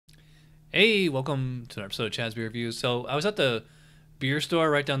Hey, welcome to an episode of Chad's Beer Reviews. So I was at the beer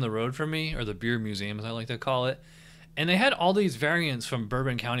store right down the road from me, or the beer museum as I like to call it, and they had all these variants from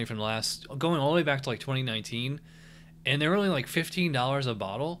Bourbon County from the last, going all the way back to like 2019, and they were only like $15 a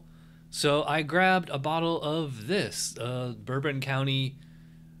bottle. So I grabbed a bottle of this Bourbon County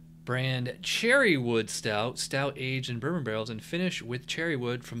brand Cherrywood Stout aged in bourbon barrels and finished with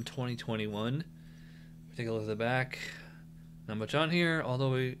cherrywood from 2021. Take a look at the back. Not much on here,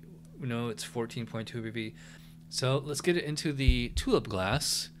 although we know it's 14.2 ABV. So let's get it into the tulip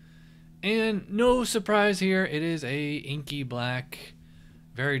glass. And no surprise here, it is a inky black,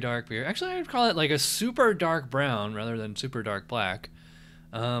 very dark beer. Actually, I would call it like a super dark brown rather than super dark black.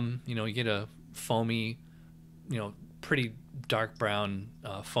 You get a foamy, pretty dark brown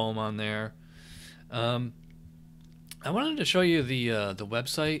foam on there. I wanted to show you the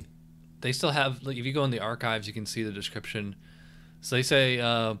website. They still have, like, if you go in the archives, you can see the description. So they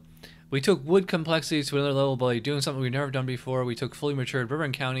say, we took wood complexities to another level by doing something we've never done before. We took fully matured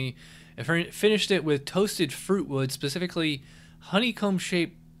Bourbon County and finished it with toasted fruitwood, specifically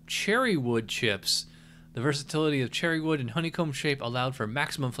honeycomb-shaped cherrywood chips. The versatility of cherrywood and honeycomb shape allowed for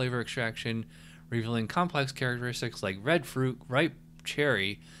maximum flavor extraction, revealing complex characteristics like red fruit, ripe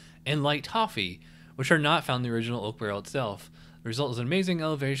cherry, and light toffee, which are not found in the original oak barrel itself. The result is an amazing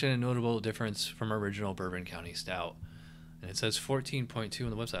elevation and notable difference from our original Bourbon County Stout. And it says 14.2 on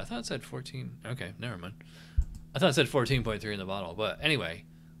the website. I thought it said 14. Okay, never mind. I thought it said 14.3 in the bottle. But anyway,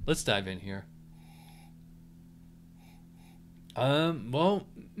 let's dive in here. Well,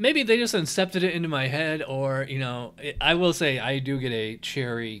 maybe they just incepted it into my head, or, I will say I do get a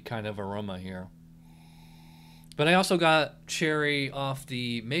cherry kind of aroma here. But I also got cherry off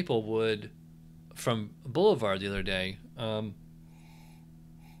the maple wood from Boulevard the other day.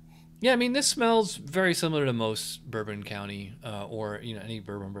 Yeah, I mean, this smells very similar to most Bourbon County or any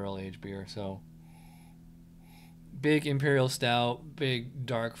bourbon barrel aged beer. So big imperial stout, big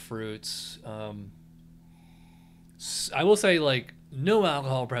dark fruits. I will say, like, no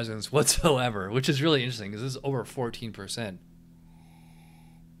alcohol presence whatsoever, which is really interesting because this is over 14%.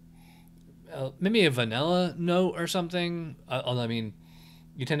 Maybe a vanilla note or something. Although, I mean,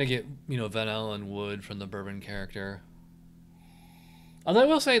 you tend to get vanilla and wood from the bourbon character. Although I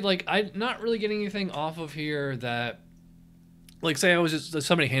will say, like, I'm not really getting anything off of here that, like, say I was just,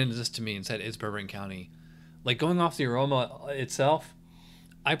 somebody handed this to me and said it's Bourbon County. Like, going off the aroma itself,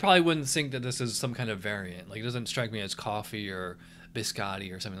 I probably wouldn't think that this is some kind of variant. Like, it doesn't strike me as coffee or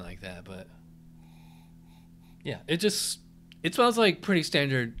biscotti or something like that. But yeah, it smells like pretty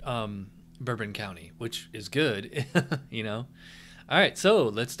standard Bourbon County, which is good, All right, so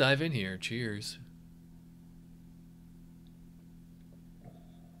let's dive in here. Cheers.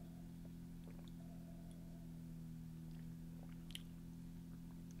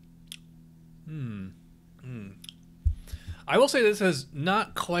 I will say this is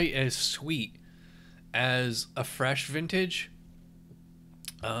not quite as sweet as a fresh vintage.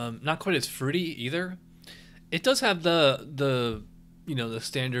 Not quite as fruity either. It does have the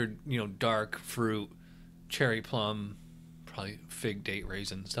standard dark fruit, cherry plum, probably fig, date,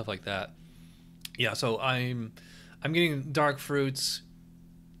 raisin, stuff like that. Yeah, so I'm getting dark fruits.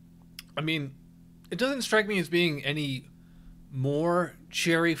 I mean, it doesn't strike me as being any more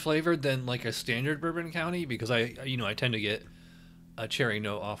cherry flavored than like a standard Bourbon County, because I tend to get a cherry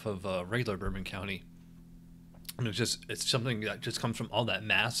note off of regular Bourbon County, and it's something that just comes from all that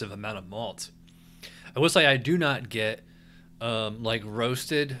massive amount of malt. I will say I do not get like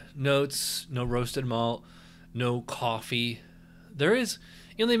roasted notes, no roasted malt, no coffee. There is,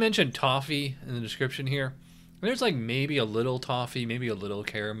 they mentioned toffee in the description here, and there's like maybe a little toffee, maybe a little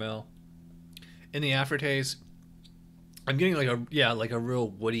caramel in the aftertaste. I'm getting like a real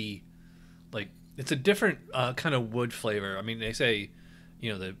woody, like, it's a different kind of wood flavor. I mean, they say,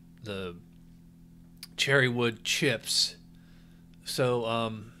 the cherry wood chips.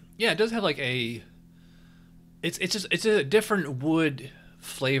 So it does have like it's a different wood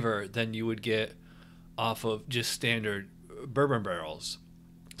flavor than you would get off of just standard bourbon barrels.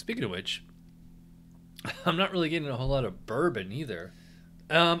 Speaking of which, I'm not really getting a whole lot of bourbon either.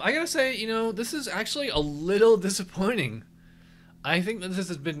 I gotta say, this is actually a little disappointing. I think that this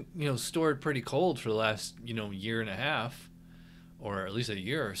has been, stored pretty cold for the last, year and a half, or at least a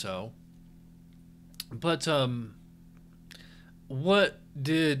year or so. But what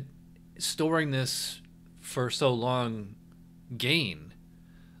did storing this for so long gain?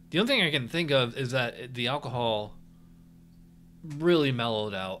 The only thing I can think of is that the alcohol really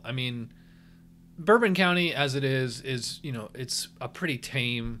mellowed out. I mean, Bourbon County, as it is it's a pretty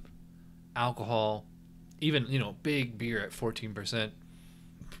tame alcohol. Even big beer at 14%.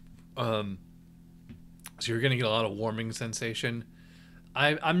 So you're gonna get a lot of warming sensation.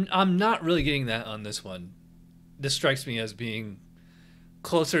 I'm not really getting that on this one. This strikes me as being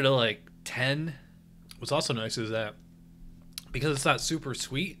closer to like 10. What's also nice is that because it's not super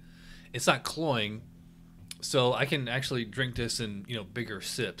sweet, it's not cloying, so I can actually drink this in, you know, bigger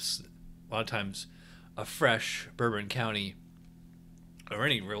sips. A lot of times, a fresh Bourbon County or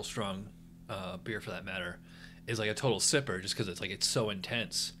any real strong beer for that matter is like a total sipper just because it's so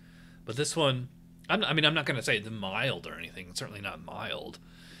intense. But this one, I'm not gonna say it's mild or anything. It's certainly not mild.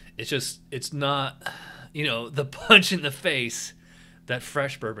 It's not, you know, the punch in the face that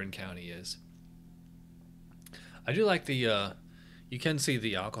fresh Bourbon County is. I do like the you can see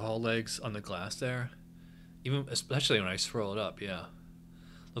the alcohol legs on the glass there, even especially when I swirl it up. Yeah,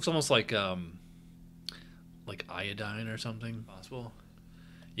 looks almost like iodine or something possible.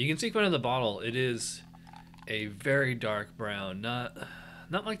 You can see from in the bottle it is a very dark brown, not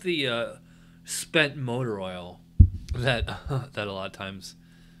like the spent motor oil that that a lot of times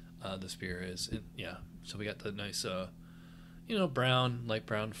this beer is. Yeah, so we got the nice you know, brown, light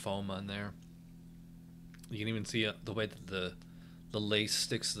brown foam on there. You can even see the way that the lace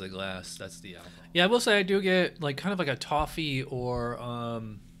sticks to the glass. That's the alcohol. Yeah, I will say I do get like kind of like a toffee or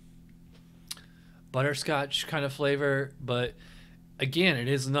butterscotch kind of flavor, but again, it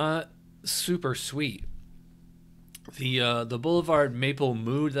is not super sweet. The Boulevard Maple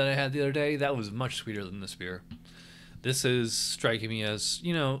Mood that I had the other day, that was much sweeter than this beer. This is striking me as,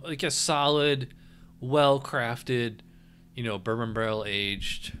 you know, like a solid, well-crafted, you know, bourbon barrel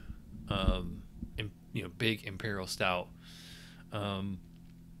aged, you know, big imperial stout.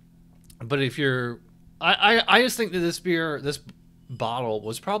 But if you're, I just think that this beer, this bottle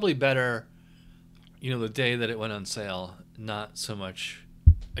was probably better, you know, the day that it went on sale, not so much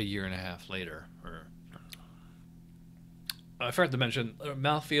a year and a half later. Or I forgot to mention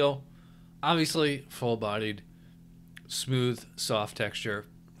mouthfeel, obviously full-bodied, smooth, soft texture,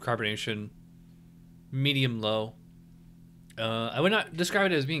 carbonation, medium low. I would not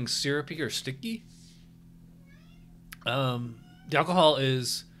describe it as being syrupy or sticky. The alcohol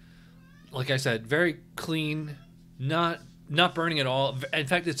is, like I said, very clean, not burning at all. In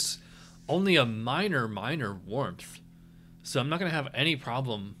fact, it's only a minor warmth. So I'm not going to have any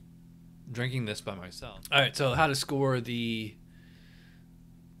problem drinking this by myself. All right, so how to score the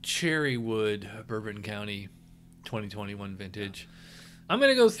Cherrywood Bourbon County 2021 vintage. I'm going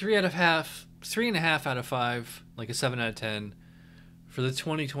to go 3.5 out of 5, like a 7 out of 10 for the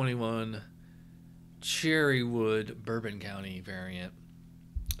 2021 Cherrywood Bourbon County variant.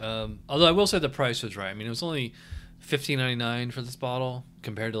 Although I will say the price was right. I mean, it was only $15.99 for this bottle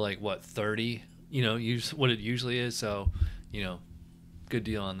compared to like what, $30, you know, what it usually is. So, you know, good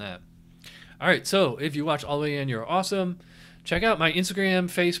deal on that. All right, so if you watch all the way in, you're awesome. Check out my Instagram,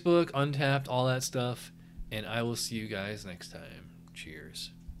 Facebook, Untapped, all that stuff, and I will see you guys next time.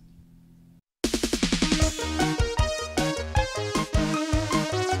 Cheers.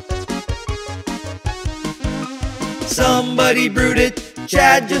 Somebody brewed it,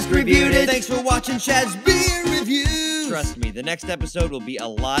 Chad just reviewed it. Thanks for watching Chad's Beer Reviews. Trust me, the next episode will be a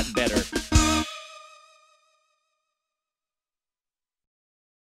lot better.